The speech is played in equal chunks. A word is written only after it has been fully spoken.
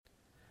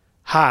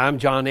Hi, I'm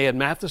John Ed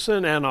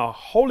Matheson, and a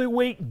Holy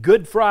Week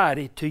Good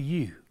Friday to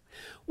you.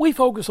 We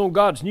focus on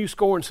God's new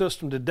scoring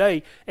system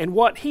today and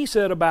what He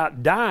said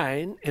about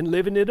dying and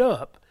living it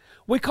up.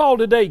 We call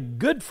today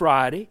Good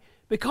Friday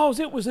because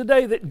it was the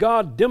day that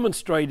God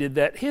demonstrated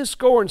that His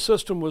scoring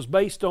system was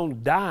based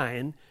on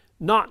dying,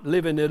 not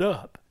living it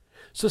up.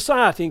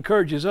 Society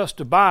encourages us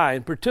to buy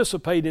and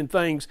participate in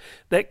things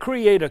that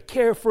create a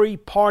carefree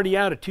party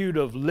attitude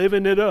of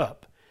living it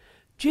up.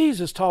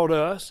 Jesus taught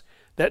us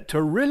that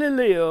to really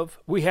live,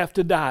 we have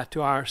to die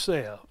to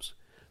ourselves.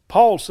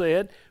 Paul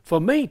said, "For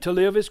me to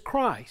live is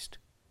Christ,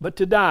 but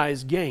to die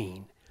is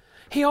gain."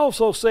 He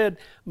also said,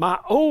 "My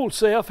old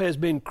self has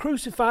been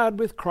crucified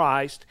with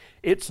Christ.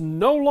 It's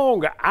no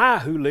longer I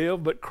who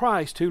live, but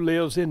Christ who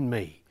lives in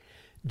me."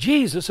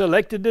 Jesus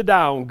elected to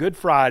die on Good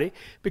Friday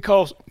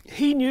because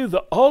He knew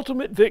the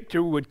ultimate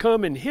victory would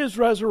come in His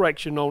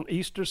resurrection on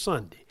Easter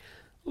Sunday.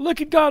 Look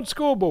at God's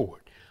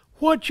scoreboard.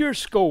 What's your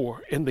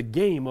score in the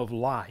game of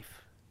life?